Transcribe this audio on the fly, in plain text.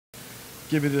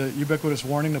give you the ubiquitous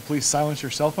warning to please silence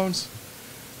your cell phones.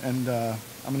 And I'm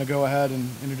going to go ahead and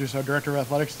introduce our Director of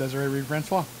Athletics, Desiree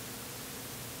Reed-Francois.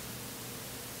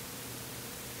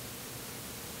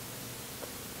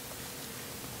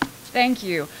 Thank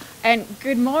you, and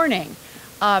good morning.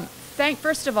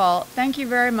 First of all, thank you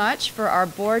very much for our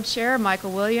board chair,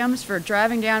 Michael Williams, for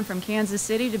driving down from Kansas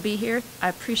City to be here. I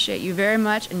appreciate you very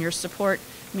much, and your support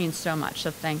means so much,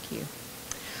 so thank you.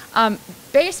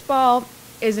 Baseball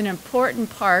is an important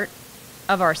part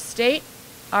of our state,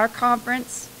 our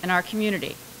conference, and our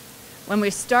community. When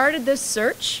we started this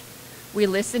search, we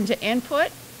listened to input,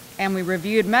 and we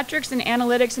reviewed metrics and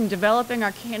analytics in developing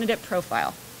our candidate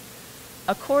profile.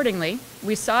 Accordingly,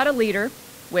 we sought a leader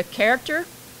with character,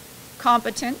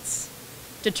 competence,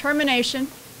 determination,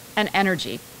 and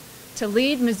energy to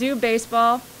lead Mizzou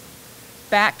baseball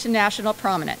back to national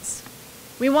prominence.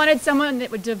 We wanted someone that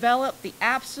would develop the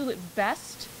absolute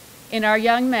best in our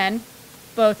young men,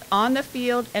 both on the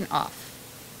field and off.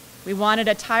 We wanted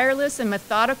a tireless and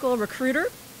methodical recruiter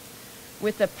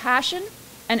with the passion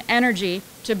and energy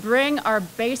to bring our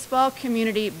baseball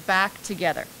community back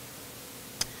together.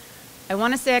 I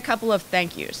want to say a couple of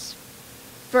thank yous.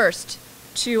 First,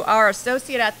 to our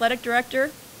Associate Athletic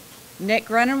Director, Nick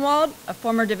Grunenwald, a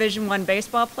former Division I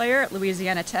baseball player at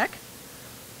Louisiana Tech.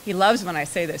 He loves when I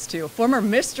say this too. Former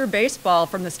Mr. Baseball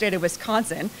from the state of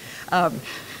Wisconsin.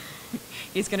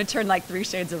 He's going to turn like 3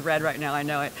 shades of red right now, I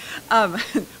know it.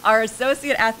 Our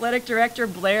Associate Athletic Director,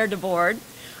 Blair DeBoard,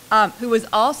 who was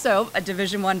also a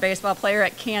Division I baseball player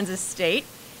at Kansas State.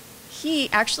 He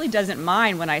actually doesn't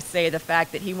mind when I say the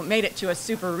fact that he made it to a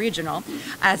super regional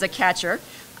as a catcher.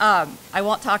 I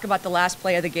won't talk about the last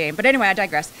play of the game, but anyway, I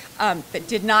digress. That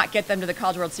did not get them to the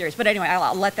College World Series, but anyway,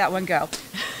 I'll let that one go.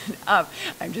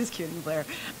 I'm just kidding, Blair.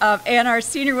 And our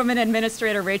senior women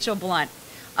administrator, Rachel Blunt,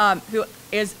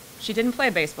 she didn't play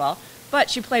baseball,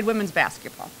 but she played women's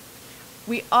basketball.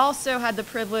 We also had the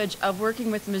privilege of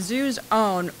working with Mizzou's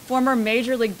own former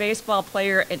Major League Baseball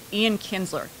player, Ian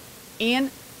Kinsler. Ian,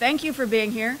 thank you for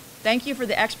being here. Thank you for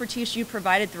the expertise you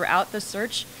provided throughout the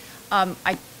search.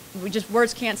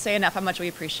 Words can't say enough how much we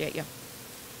appreciate you.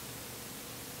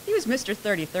 He was Mr.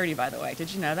 30-30, by the way.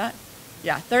 Did you know that?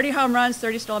 Yeah, 30 home runs,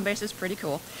 30 stolen bases, pretty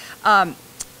cool. And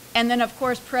then, of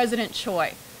course, President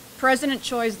Choi. President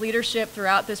Choi's leadership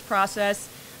throughout this process,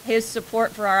 his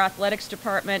support for our athletics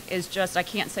department is just, I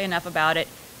can't say enough about it.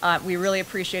 We really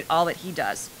appreciate all that he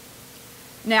does.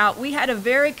 Now, we had a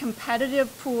very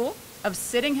competitive pool of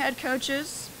sitting head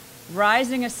coaches,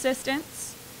 rising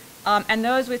assistants, and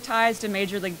those with ties to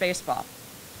Major League Baseball.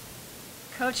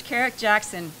 Coach Kerrick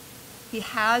Jackson, he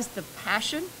has the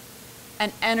passion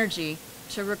and energy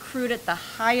to recruit at the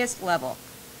highest level.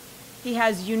 He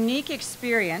has unique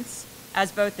experience as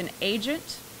both an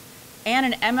agent and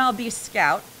an MLB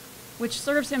scout, which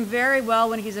serves him very well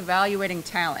when he's evaluating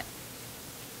talent.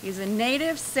 He's a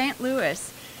native St.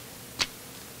 Louis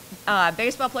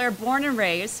baseball player, born and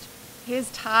raised.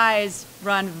 His ties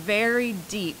run very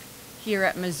deep here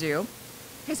at Mizzou.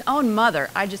 His own mother,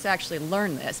 I just actually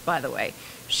learned this, by the way,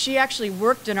 she actually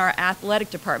worked in our athletic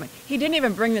department. He didn't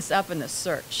even bring this up in the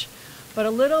search. But a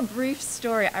little brief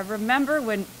story. I remember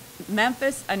when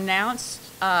Memphis announced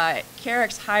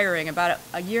Kerrick's hiring about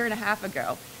a year and a half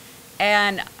ago,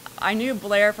 and I knew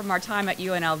Blair from our time at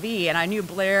UNLV, and I knew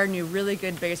Blair knew really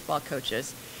good baseball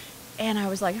coaches. And I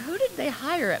was like, who did they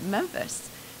hire at Memphis?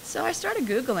 So I started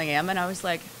Googling him, and I was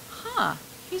like,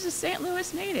 he's a St.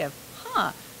 Louis native.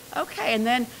 Okay. And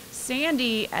then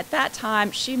Sandy, at that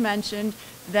time, she mentioned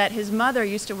that his mother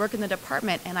used to work in the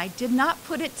department, and I did not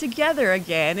put it together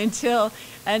again until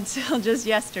just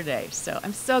yesterday. So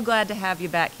I'm so glad to have you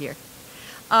back here.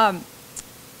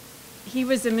 He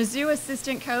was a Mizzou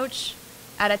assistant coach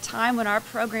at a time when our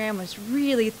program was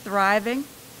really thriving.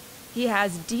 He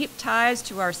has deep ties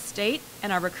to our state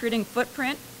and our recruiting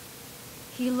footprint.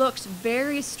 He looks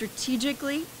very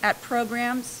strategically at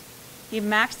programs. He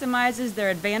maximizes their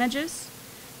advantages,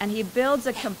 and he builds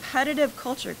a competitive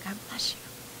culture. God bless you.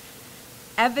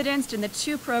 Evidenced in the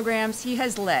 2 programs he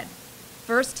has led.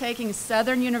 First, taking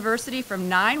Southern University from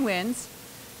 9 wins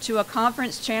to a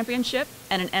conference championship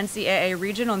and an NCAA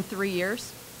regional in 3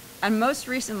 years. And most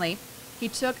recently, he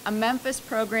took a Memphis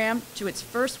program to its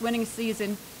first winning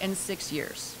season in 6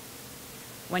 years.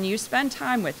 When you spend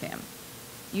time with him,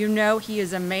 you know he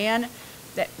is a man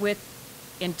that with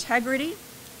integrity,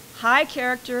 high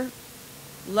character,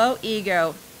 low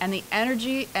ego, and the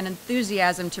energy and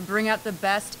enthusiasm to bring out the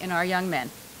best in our young men.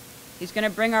 He's going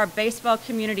to bring our baseball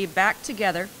community back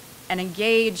together and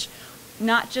engage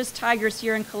not just Tigers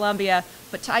here in Columbia,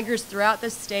 but Tigers throughout the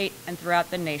state and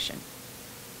throughout the nation.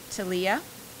 Talia,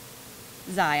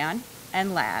 Zion,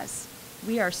 and Laz,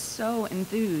 we are so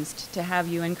enthused to have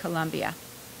you in Columbia.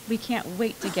 We can't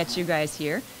wait to get you guys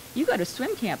here. You go to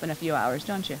swim camp in a few hours,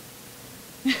 don't you?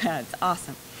 It's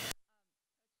awesome.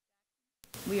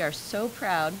 We are so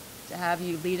proud to have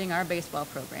you leading our baseball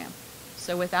program.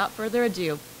 So without further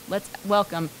ado, let's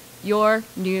welcome your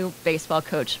new baseball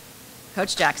coach,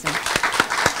 Coach Jackson.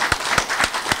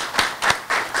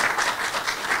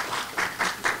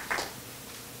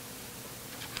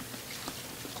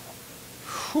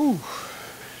 Whew.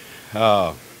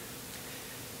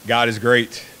 God is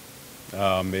great.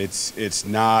 It's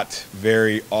not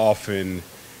very often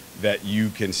that you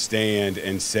can stand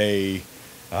and say,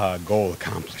 goal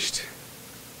accomplished.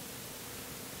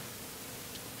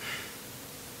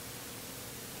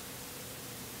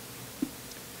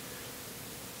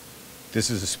 This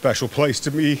is a special place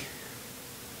to me.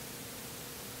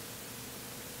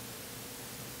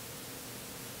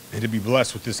 And to be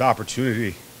blessed with this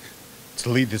opportunity to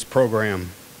lead this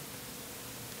program,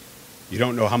 you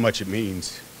don't know how much it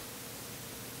means.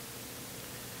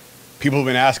 People have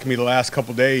been asking me the last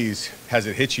couple days, has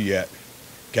it hit you yet?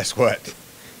 Guess what?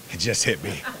 It just hit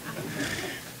me.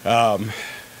 I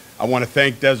want to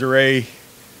thank Desiree,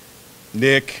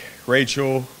 Nick,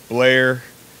 Rachel, Blair,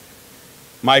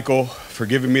 Michael for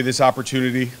giving me this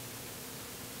opportunity.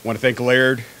 I want to thank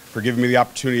Laird for giving me the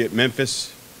opportunity at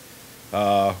Memphis,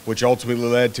 which ultimately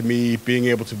led to me being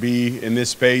able to be in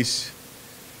this space.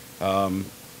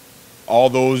 All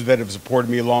those that have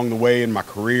supported me along the way in my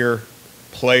career,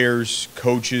 players,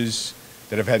 coaches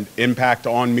that have had impact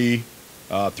on me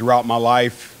throughout my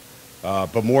life,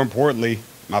 but more importantly,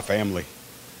 my family.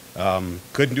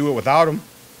 Couldn't do it without them.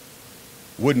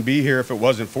 Wouldn't be here if it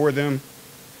wasn't for them.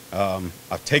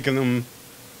 I've taken them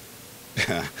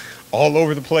all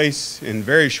over the place in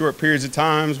very short periods of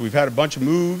times. We've had a bunch of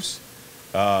moves,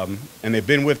 and they've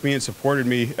been with me and supported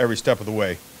me every step of the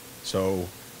way. So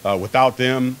without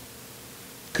them,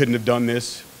 couldn't have done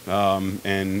this,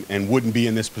 and wouldn't be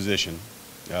in this position.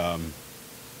 I'm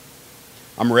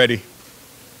ready.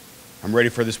 I'm ready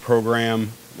for this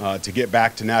program to get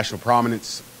back to national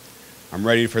prominence. I'm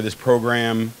ready for this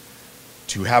program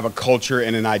to have a culture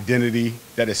and an identity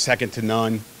that is second to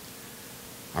none.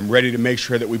 I'm ready to make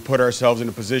sure that we put ourselves in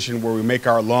a position where we make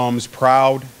our alums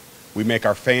proud, we make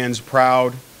our fans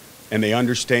proud, and they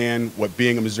understand what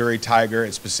being a Missouri Tiger,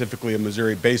 and specifically a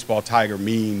Missouri baseball Tiger,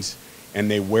 means,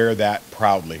 and they wear that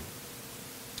proudly.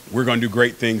 We're going to do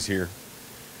great things here.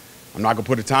 I'm not going to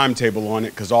put a timetable on it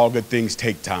because all good things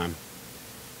take time,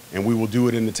 and we will do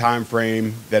it in the time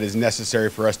frame that is necessary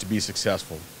for us to be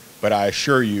successful. But I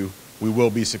assure you, we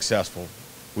will be successful.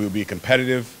 We will be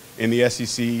competitive in the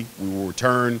SEC. We will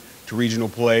return to regional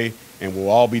play, and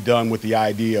we'll all be done with the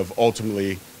idea of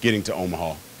ultimately getting to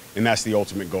Omaha. And that's the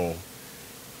ultimate goal.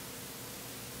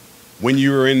 When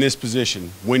you are in this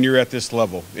position, when you're at this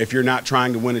level, if you're not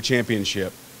trying to win a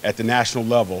championship at the national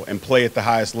level and play at the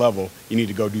highest level, you need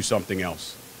to go do something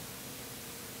else.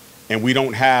 And we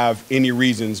don't have any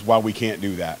reasons why we can't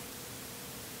do that.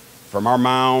 From our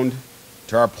mound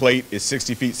to our plate is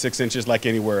 60 feet 6 inches like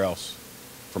anywhere else.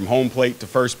 From home plate to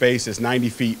first base is 90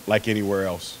 feet like anywhere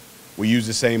else. We use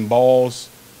the same balls.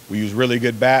 We use really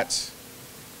good bats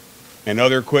and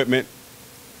other equipment.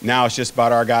 Now it's just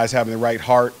about our guys having the right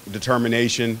heart,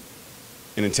 determination,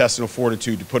 and intestinal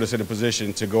fortitude to put us in a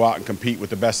position to go out and compete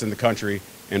with the best in the country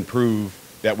and prove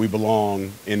that we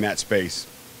belong in that space.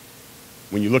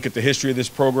 When you look at the history of this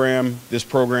program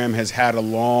has had a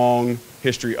long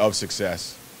history of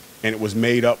success. And it was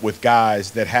made up with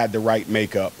guys that had the right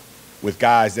makeup, with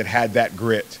guys that had that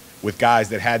grit, with guys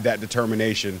that had that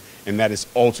determination, and that is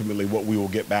ultimately what we will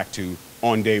get back to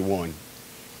on day one.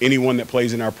 Anyone that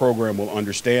plays in our program will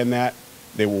understand that,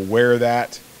 they will wear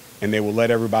that, and they will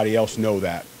let everybody else know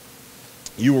that.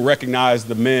 You will recognize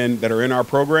the men that are in our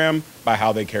program by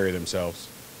how they carry themselves.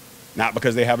 Not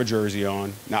because they have a jersey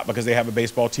on, not because they have a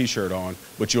baseball t-shirt on,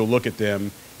 but you'll look at them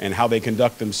and how they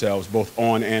conduct themselves both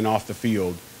on and off the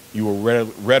field. You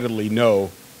will readily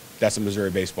know that's a Missouri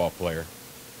baseball player.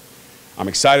 I'm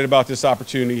excited about this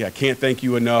opportunity. I can't thank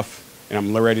you enough, and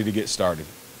I'm ready to get started.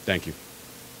 Thank you.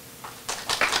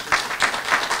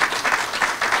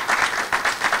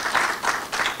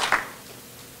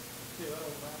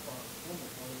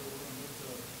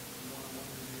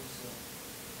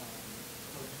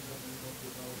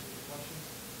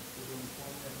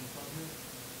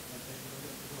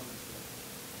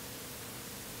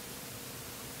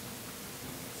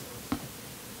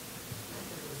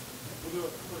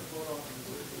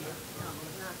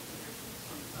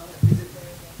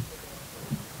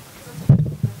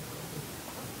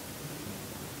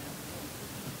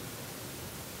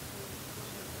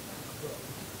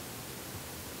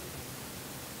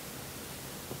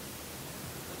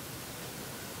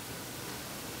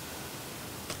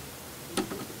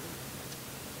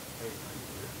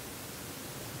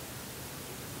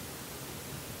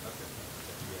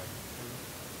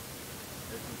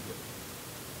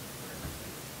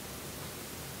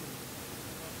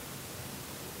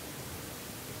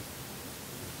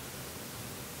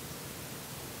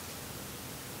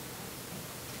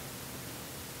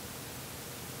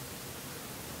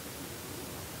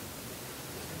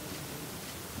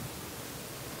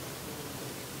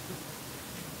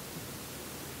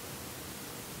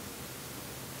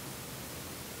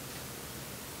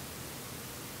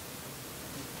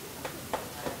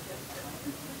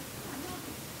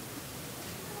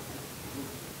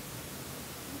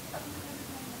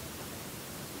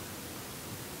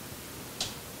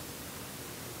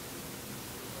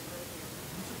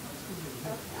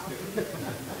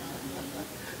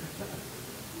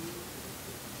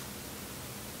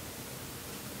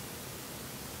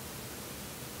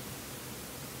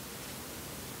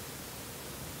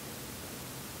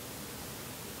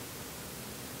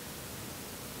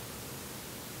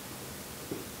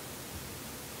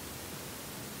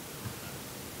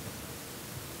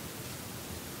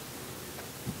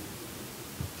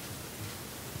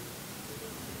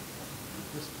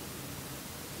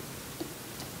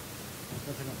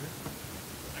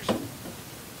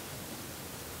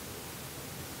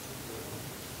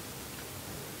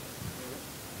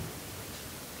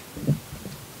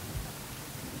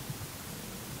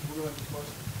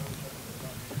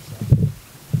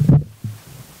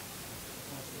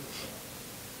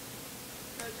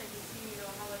 coach, I can see,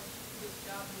 how much this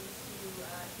job means to you.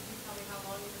 Could you tell me how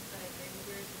long you've been at Green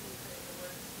Years and you've put in the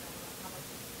work, how much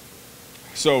it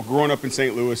means? So growing up in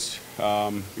St. Louis,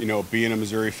 being a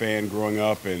Missouri fan growing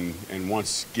up and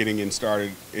once getting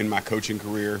started in my coaching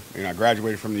career, I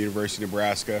graduated from the University of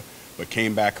Nebraska, but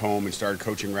came back home and started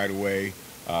coaching right away.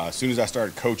 As soon as I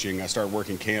started coaching, I started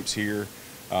working camps here.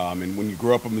 And when you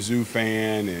grow up a Mizzou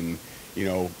fan and,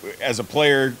 as a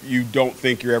player, you don't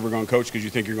think you're ever going to coach because you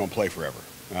think you're going to play forever.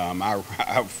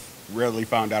 I rarely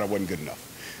found out I wasn't good enough.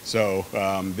 So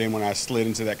then when I slid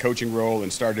into that coaching role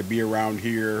and started to be around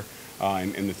here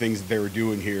and the things that they were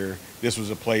doing here, this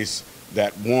was a place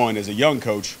that, one, as a young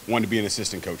coach, wanted to be an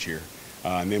assistant coach here.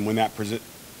 And then when that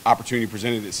opportunity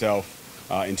presented itself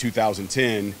in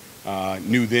 2010,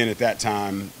 knew then at that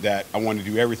time that I wanted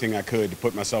to do everything I could to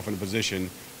put myself in a position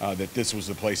that this was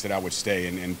the place that I would stay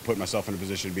and put myself in a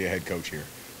position to be a head coach here.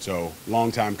 So,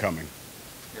 long time coming.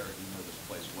 Kerrick, you know this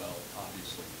place well,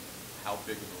 obviously. How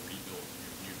big of a rebuild do you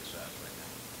view this as right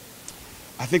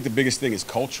now? I think the biggest thing is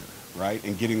culture, right,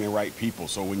 and getting the right people.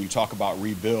 So when you talk about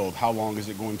rebuild, how long is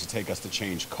it going to take us to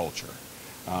change culture?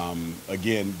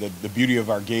 Again, the beauty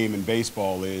of our game in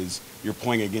baseball is you're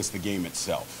playing against the game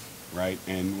itself, right?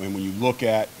 And when you look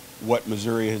at what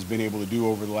Missouri has been able to do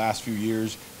over the last few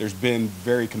years, there's been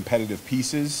very competitive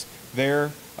pieces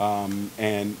there.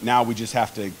 And now we just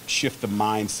have to shift the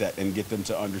mindset and get them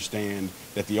to understand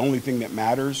that the only thing that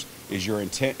matters is your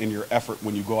intent and your effort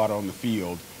when you go out on the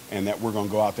field, and that we're going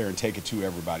to go out there and take it to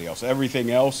everybody else.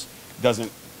 Everything else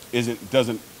doesn't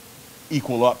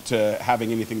equal up to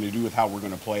having anything to do with how we're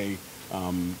going to play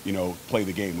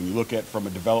the game. When you look at from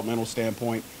a developmental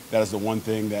standpoint, that is the one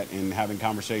thing that in having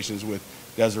conversations with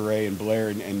Desiree and Blair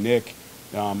and Nick,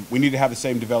 we need to have the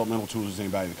same developmental tools as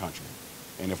anybody in the country.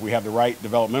 And if we have the right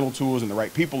developmental tools and the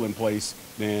right people in place,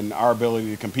 then our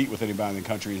ability to compete with anybody in the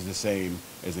country is the same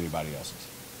as anybody else's.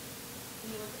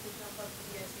 When you look at the jump up to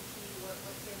the SEC, what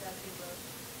stands out to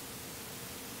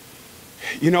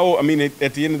you most?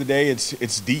 At the end of the day,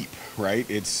 it's deep, right?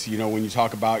 It's, when you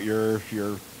talk about your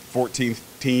 14th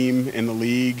team in the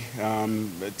league,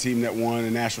 a team that won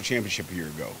a national championship a year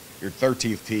ago. Your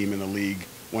 13th team in the league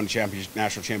won a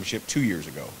national championship 2 years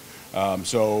ago.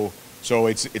 So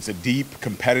it's a deep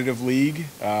competitive league,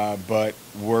 but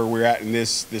where we're at in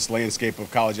this landscape of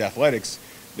college athletics,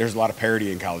 there's a lot of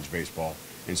parity in college baseball.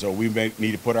 And so we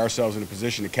need to put ourselves in a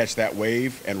position to catch that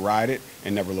wave and ride it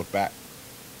and never look back.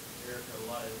 Eric,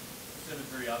 a lot of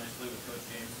symmetry, obviously, with Coach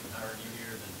James and hiring you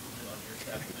here than on your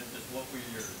staff. Just what were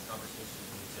your conversations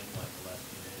with him like the last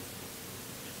few days?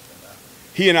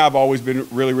 He and I have always been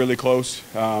really, really close,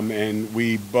 and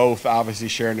we both obviously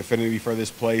share an affinity for this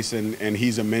place, and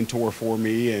he's a mentor for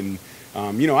me. And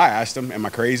I asked him, "Am I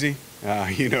crazy?"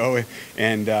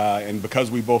 And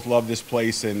because we both love this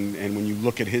place, and when you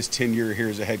look at his tenure here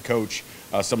as a head coach,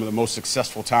 some of the most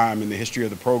successful time in the history of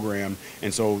the program,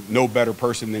 and so no better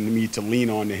person than me to lean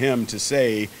on to him to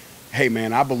say, "Hey,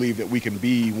 man, I believe that we can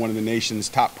be one of the nation's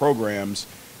top programs.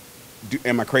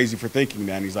 Am I crazy for thinking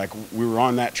that?" And he's like, "We were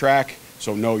on that track.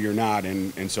 So no, you're not."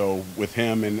 And so with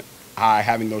him and I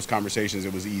having those conversations,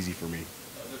 it was easy for me.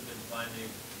 Other than finding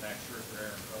Max Scherzer,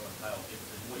 Aaron Crow, and Kyle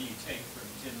Gibson, what do you take from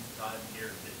Tim's time here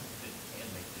that can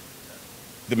make this successful?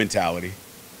 The mentality,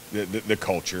 the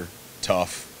culture,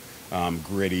 tough,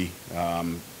 gritty,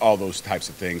 all those types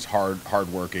of things,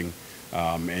 hardworking,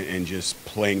 and just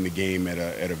playing the game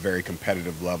at a very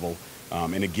competitive level.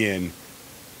 And again,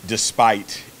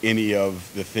 despite any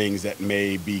of the things that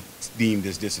may be deemed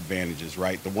as disadvantages,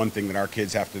 right? The one thing that our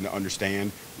kids have to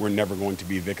understand, we're never going to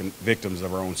be victims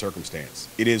of our own circumstance.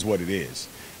 It is what it is.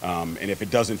 And if it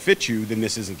doesn't fit you, then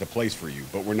this isn't the place for you.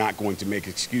 But we're not going to make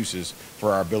excuses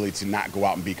for our ability to not go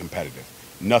out and be competitive.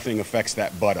 Nothing affects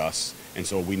that but us. And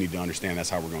so we need to understand that's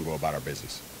how we're going to go about our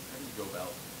business. How do you go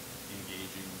about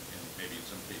engaging and maybe in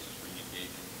some cases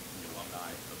re-engaging the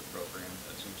alumni of the program?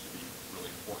 That seems to be really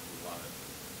important to a lot of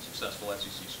successful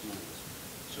SEC schools.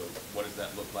 So what does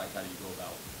that look like? How do you go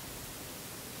about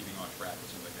getting on track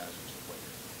with some of the guys who used to play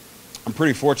here? I'm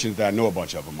pretty fortunate that I know a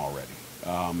bunch of them already.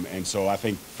 And so I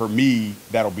think for me,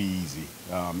 that'll be easy.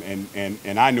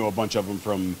 And I know a bunch of them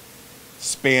from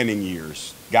spanning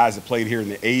years, guys that played here in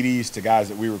the 80s to guys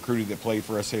that we recruited that played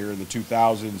for us here in the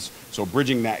 2000s. So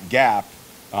bridging that gap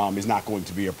is not going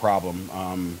to be a problem.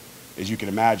 As you can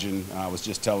imagine, I was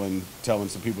just telling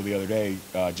some people the other day,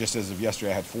 just as of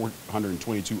yesterday, I had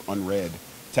 422 unread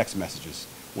text messages.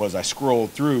 As I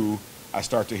scrolled through, I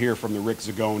start to hear from the Rick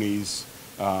Zagonis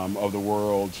of the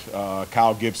world.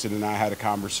 Kyle Gibson and I had a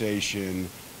conversation.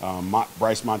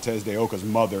 Bryce Montez de Oca's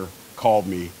mother called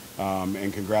me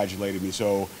and congratulated me.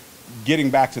 So getting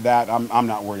back to that, I'm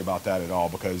not worried about that at all,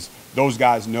 because those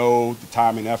guys know the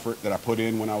time and effort that I put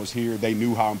in when I was here. They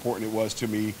knew how important it was to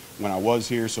me when I was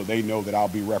here, so they know that I'll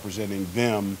be representing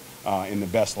them in the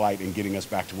best light and getting us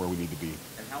back to where we need to be.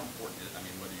 And how important is, I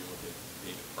mean, whether you look at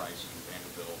David Price and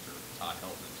Vanderbilt or Todd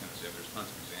Helton in Tennessee, there's tons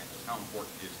of examples. How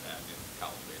important is that in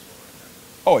college baseball right now?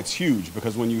 Oh, it's huge,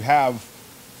 because when you have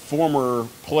former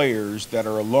players that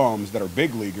are alums, that are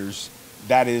big leaguers,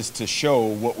 that is to show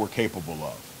what we're capable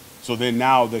of. So then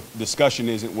now the discussion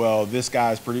isn't, well, this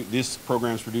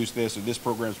program's produced this or this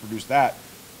program's produced that.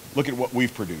 Look at what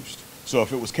we've produced. So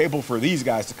if it was capable for these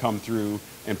guys to come through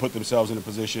and put themselves in a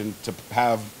position to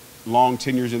have long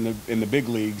tenures in the big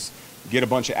leagues, get a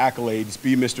bunch of accolades,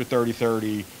 be Mr.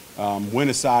 30-30, win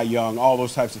a Cy Young, all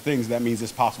those types of things, that means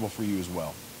it's possible for you as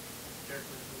well. Kerrick,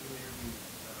 when you interviewed,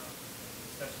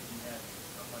 discussions you had,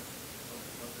 how much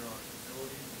was there on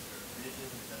facilities? Is there a vision?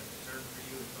 Is that a concern for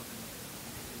you? Is something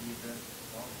you can use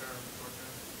long term, short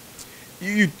term?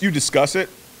 You discuss it,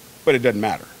 but it doesn't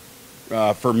matter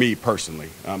for me personally.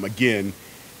 Again,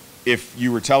 if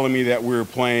you were telling me that we were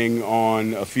playing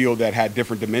on a field that had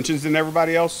different dimensions than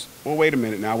everybody else, well, wait a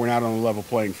minute now, we're not on a level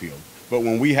playing field. But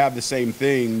when we have the same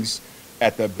things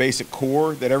at the basic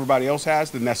core that everybody else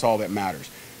has, then that's all that matters.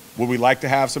 Would we like to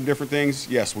have some different things?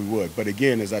 Yes, we would. But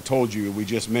again, as I told you, we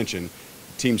just mentioned,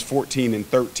 teams 14 and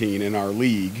 13 in our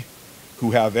league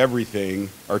who have everything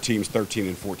are teams 13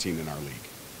 and 14 in our league.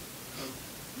 So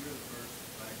you're the first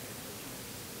black head coach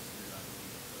in the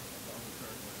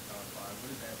third one in top five. What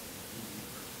does that mean to you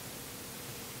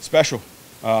personally? Special.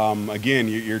 Again,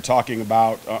 you're talking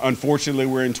about, unfortunately,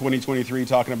 we're in 2023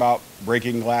 talking about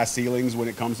breaking glass ceilings when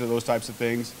it comes to those types of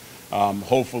things.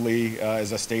 Hopefully,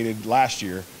 as I stated last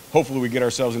year, hopefully we get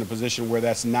ourselves in a position where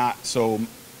that's not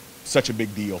such a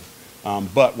big deal.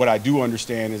 But what I do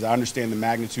understand is I understand the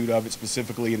magnitude of it,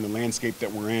 specifically in the landscape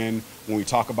that we're in when we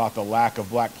talk about the lack of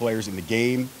black players in the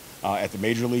game at the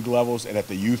major league levels and at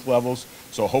the youth levels.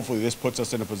 So hopefully this puts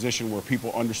us in a position where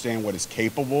people understand what is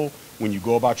capable when you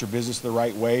go about your business the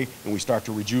right way, and we start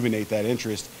to rejuvenate that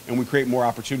interest, and we create more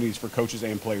opportunities for coaches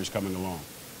and players coming along.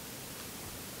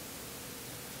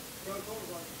 Coach, what would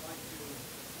you like to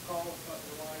call your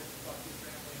wife, talk to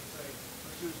your family, and say,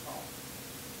 Mizzou's calling?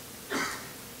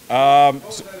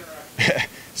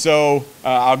 So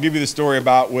I'll give you the story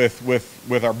about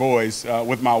with our boys.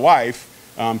 With my wife,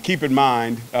 keep in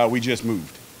mind, we just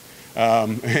moved.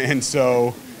 And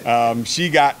so she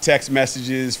got text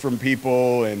messages from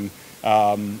people and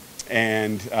that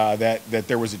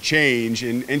there was a change,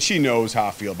 and she knows how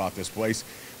I feel about this place.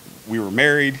 We were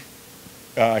married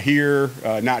here,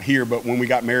 not here, but when we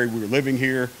got married, we were living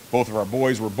here. Both of our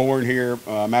boys were born here.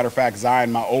 Matter of fact,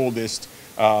 Zion, my oldest,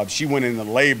 she went into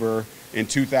labor in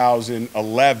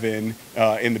 2011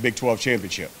 in the Big 12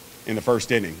 championship in the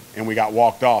first inning, and we got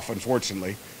walked off,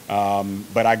 unfortunately.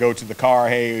 But I go to the car,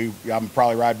 hey, I'm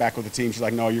probably ride back with the team. She's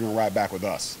like, no, you're gonna ride back with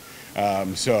us.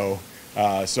 So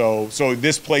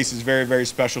this place is very, very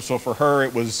special. So for her,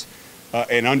 it was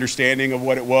an understanding of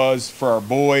what it was. For our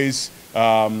boys,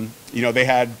 you know, they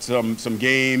had some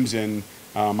games, and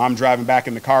I'm driving back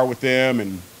in the car with them,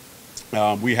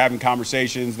 and we having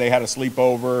conversations. They had a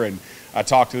sleepover, and I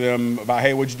talked to them about,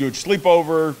 hey, what'd you do at your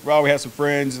sleepover? Well, we had some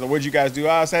friends. What'd you guys do?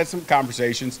 I had some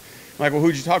conversations. I'm like, well,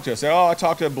 who'd you talk to? I said, oh, I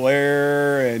talked to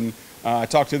Blair, and I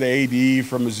talked to the AD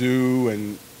from Mizzou.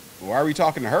 And why are we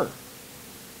talking to her?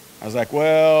 I was like,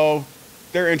 well,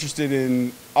 they're interested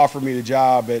in offering me the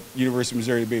job at University of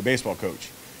Missouri to be a baseball coach.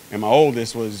 And my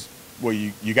oldest was, well,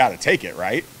 you got to take it,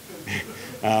 right?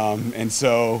 And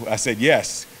so I said,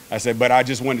 yes. I said, but I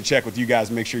just wanted to check with you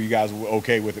guys, make sure you guys were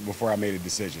okay with it before I made a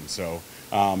decision. So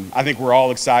I think we're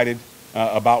all excited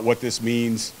about what this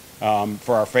means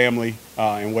for our family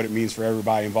and what it means for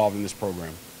everybody involved in this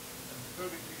program.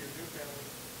 Moving to your new family,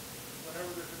 whenever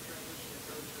there's a transition in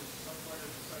coaches, some players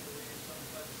decide to leave, some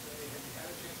decide to stay. Have you had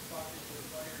a chance to talk to the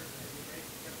players, and have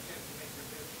you get a chance to make your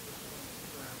pitch for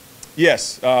someone around?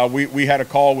 Yes, we had a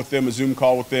call with them, a Zoom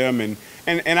call with them, and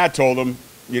I told them,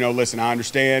 you know, listen, I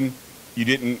understand you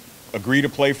didn't agree to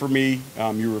play for me.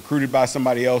 You were recruited by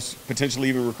somebody else, potentially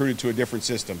even recruited to a different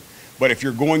system. But if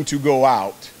you're going to go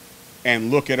out and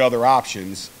look at other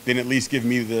options, then at least give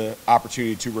me the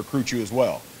opportunity to recruit you as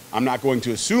well. I'm not going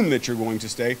to assume that you're going to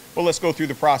stay, but let's go through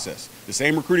the process. The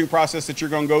same recruiting process that you're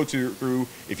going to go through,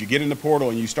 if you get in the portal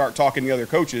and you start talking to other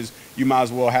coaches, you might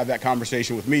as well have that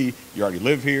conversation with me. You already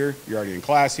live here, you're already in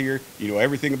class here, you know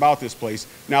everything about this place.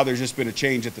 Now there's just been a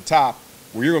change at the top,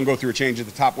 where you're going to go through a change at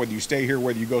the top, whether you stay here,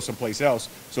 whether you go someplace else.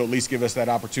 So at least give us that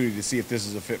opportunity to see if this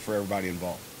is a fit for everybody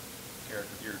involved. Kerrick,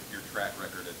 with your track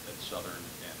record at Southern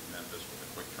and Memphis with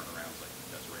the quick turnarounds like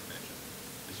Desiree mentioned,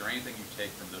 is there anything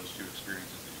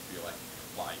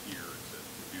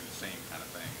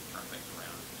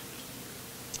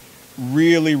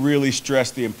really, really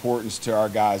stress the importance to our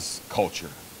guys' culture,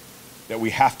 that we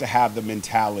have to have the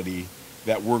mentality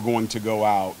that we're going to go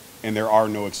out and there are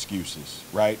no excuses,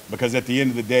 right? Because at the end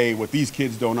of the day, what these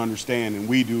kids don't understand, and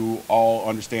we do all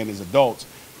understand as adults,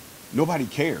 nobody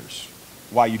cares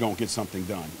why you don't get something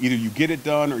done. Either you get it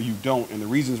done or you don't, and the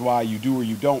reasons why you do or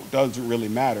you don't doesn't really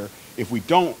matter. If we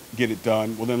don't get it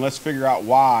done, well then let's figure out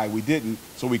why we didn't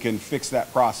so we can fix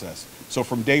that process. So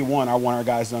from day one, I want our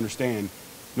guys to understand,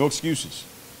 no excuses.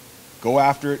 Go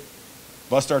after it,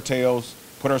 bust our tails,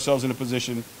 put ourselves in a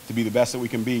position to be the best that we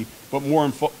can be, but more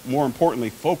importantly,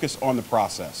 focus on the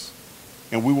process.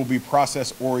 And we will be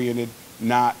process-oriented,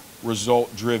 not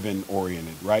result-driven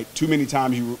oriented, right? Too many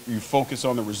times you focus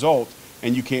on the result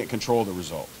and you can't control the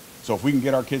result. So if we can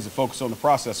get our kids to focus on the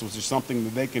process, which is something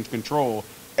that they can control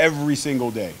every single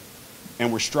day,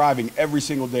 and we're striving every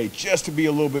single day just to be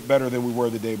a little bit better than we were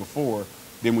the day before,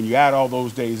 then when you add all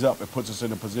those days up, it puts us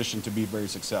in a position to be very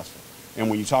successful. And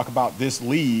when you talk about this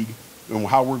league and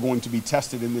how we're going to be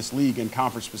tested in this league and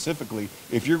conference specifically,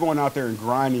 if you're going out there and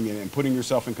grinding it and putting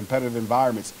yourself in competitive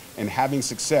environments and having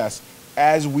success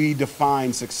as we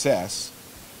define success,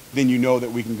 then you know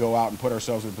that we can go out and put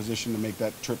ourselves in a position to make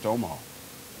that trip to Omaha.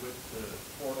 With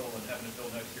the portal and having to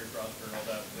fill next year's roster and all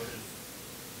that, what is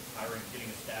hiring, getting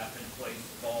a staff in place,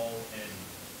 fall, and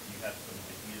you have some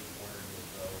ideas of where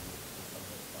you'll go with some of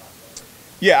those spots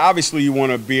already? Yeah, obviously you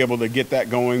want to be able to get that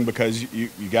going because you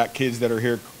got kids that are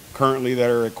here currently that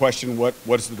are at question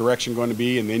what's the direction going to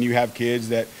be, and then you have kids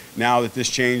that now that this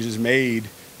change is made,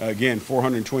 again,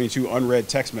 422 unread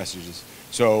text messages.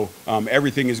 So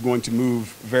everything is going to move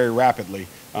very rapidly.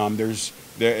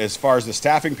 As far as the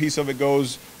staffing piece of it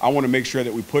goes, I want to make sure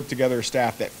that we put together a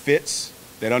staff that fits,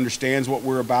 that understands what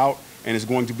we're about, and is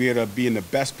going to be able to be in the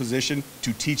best position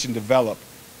to teach and develop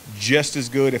just as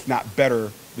good, if not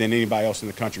better, than anybody else in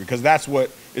the country, because that's what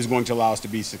is going to allow us to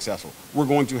be successful. We're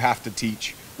going to have to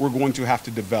teach. We're going to have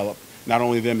to develop not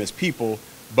only them as people,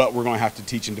 but we're going to have to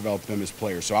teach and develop them as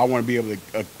players. So I want to be able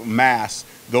to amass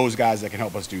those guys that can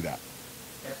help us do that.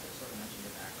 Yes, I sort of mentioned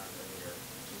your background earlier,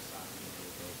 just on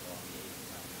baseball and the 80s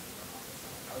and front office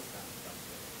side. How is that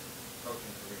affected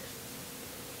coaching career?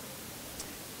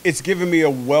 It's given me a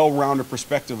well-rounded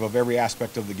perspective of every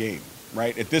aspect of the game,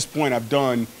 right? At this point, I've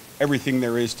done everything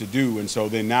there is to do. And so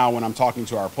then now when I'm talking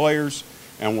to our players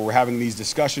and when we're having these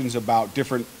discussions about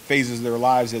different phases of their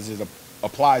lives as it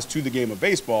applies to the game of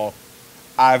baseball,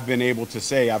 I've been able to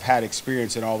say I've had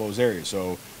experience in all those areas.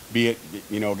 So be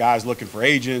it, guys looking for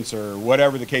agents or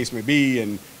whatever the case may be,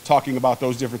 and talking about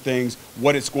those different things,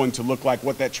 what it's going to look like,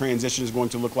 what that transition is going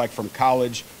to look like from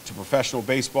college to professional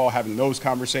baseball, having those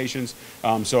conversations.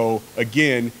 So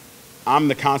again, I'm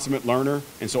the consummate learner,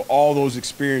 and so all those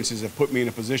experiences have put me in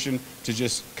a position to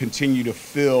just continue to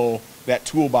fill that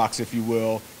toolbox, if you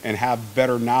will, and have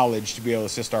better knowledge to be able to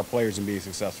assist our players in being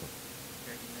successful.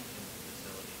 Kerrick, you mentioned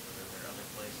facilities, but are there other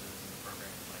places in the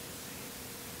program you'd like to see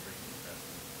increase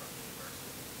investment from the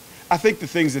university? I think the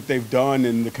things that they've done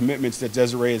and the commitments that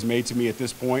Desiree has made to me at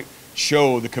this point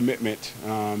show the commitment.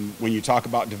 When you talk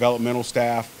about developmental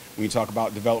staff, when you talk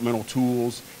about developmental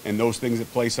tools and those things that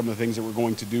play some of the things that we're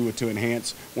going to do to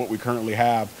enhance what we currently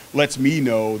have, lets me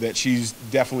know that she's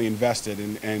definitely invested.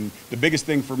 And the biggest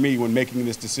thing for me when making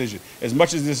this decision, as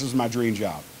much as this is my dream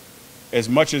job, as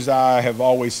much as I have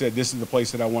always said this is the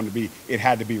place that I want to be, it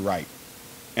had to be right.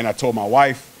 And I told my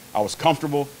wife I was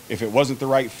comfortable. If it wasn't the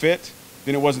right fit,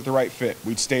 then it wasn't the right fit.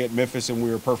 We'd stay at Memphis and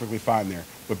we were perfectly fine there.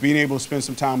 But being able to spend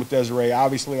some time with Desiree,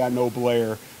 obviously I know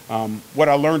Blair. What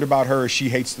I learned about her is she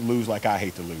hates to lose like I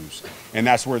hate to lose. And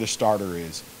that's where the starter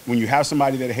is. When you have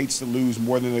somebody that hates to lose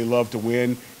more than they love to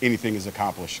win, anything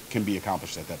can be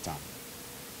accomplished at that time.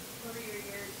 Over your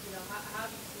years, how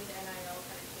have you seen the NIL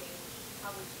kind of change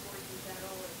college sports in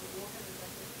general, and what kind of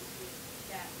investments do you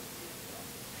see that as well?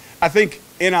 I think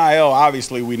NIL,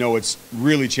 obviously, we know it's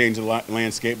really changed the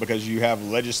landscape because you have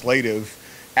legislative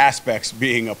aspects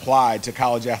being applied to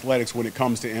college athletics when it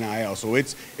comes to NIL. So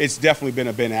it's definitely been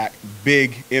a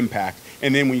big impact.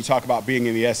 And then when you talk about being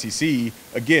in the SEC,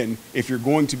 again, if you're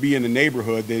going to be in the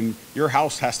neighborhood, then your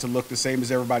house has to look the same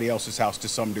as everybody else's house to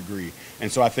some degree.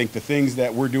 And so I think the things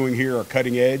that we're doing here are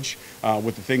cutting edge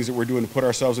with the things that we're doing to put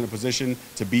ourselves in a position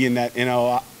to be in that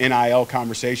NIL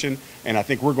conversation. And I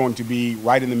think we're going to be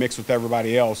right in the mix with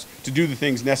everybody else to do the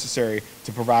things necessary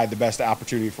to provide the best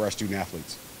opportunity for our student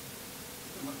athletes.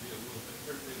 There might be a little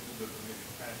bit of maybe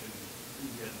passion,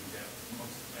 enthusiasm gap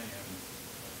amongst the fans.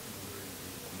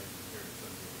 Maybe compared to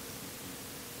some people.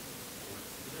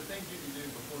 Is there things you can do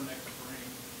before next spring?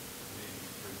 Maybe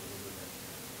bring a little bit of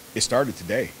that? It started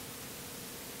today.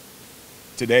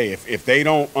 today. If they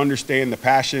don't understand the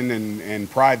passion and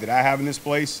pride that I have in this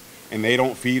place, and they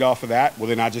don't feed off of that, well,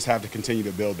 then I just have to continue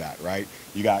to build that, right?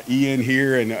 You got Ian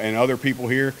here and other people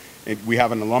here. And we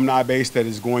have an alumni base that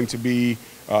is going to be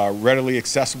readily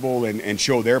accessible and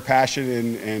show their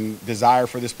passion and desire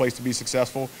for this place to be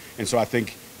successful. And so I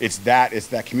think it's that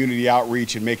community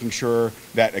outreach and making sure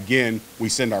that, again, we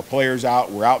send our players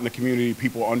out, we're out in the community,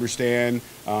 people understand.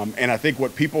 And I think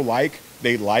what people like,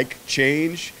 they like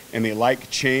change, and they like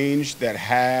change that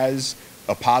has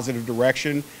a positive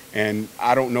direction. And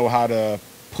I don't know how to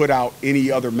put out any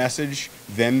other message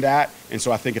than that. And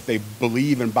so I think if they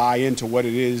believe and buy into what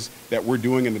it is that we're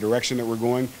doing in the direction that we're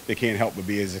going, they can't help but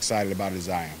be as excited about it as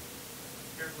I am.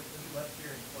 Kerrick, when you left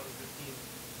here in 2015, did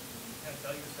you kind of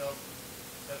tell yourself,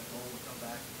 set a goal to come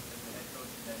back as the head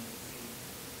coach that you see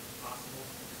possible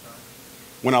at the time?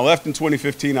 When I left in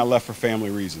 2015, I left for family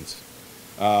reasons.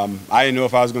 I didn't know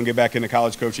if I was going to get back into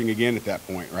college coaching again at that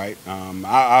point, right?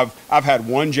 I've had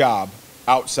one job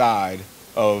outside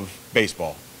of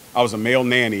baseball. I was a male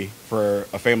nanny for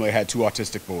a family that had 2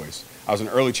 autistic boys. I was an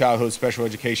early childhood special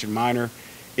education minor.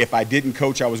 If I didn't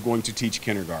coach, I was going to teach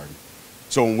kindergarten.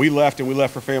 So when we left, and we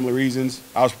left for family reasons,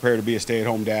 I was prepared to be a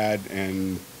stay-at-home dad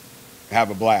and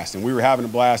have a blast. And we were having a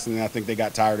blast, and I think they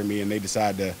got tired of me, and they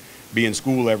decided to be in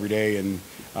school every day.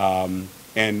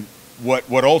 And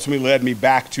what ultimately led me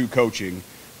back to coaching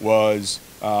was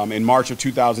in March of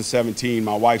 2017,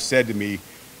 my wife said to me,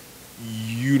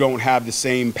 "You don't have the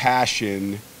same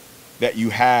passion that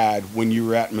you had when you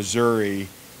were at Missouri.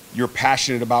 You're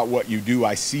passionate about what you do.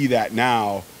 I see that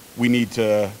now. We need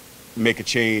to make a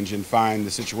change and find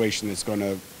the situation that's going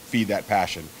to feed that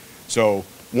passion." So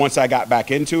once I got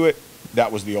back into it,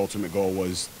 that was the ultimate goal,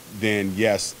 was then,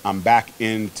 yes, I'm back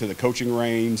into the coaching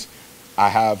reins. I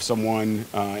have someone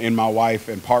in my wife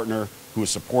and partner who is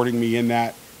supporting me in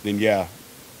that. Then, yeah,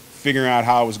 figuring out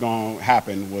how it was going to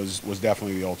happen was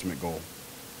definitely the ultimate goal.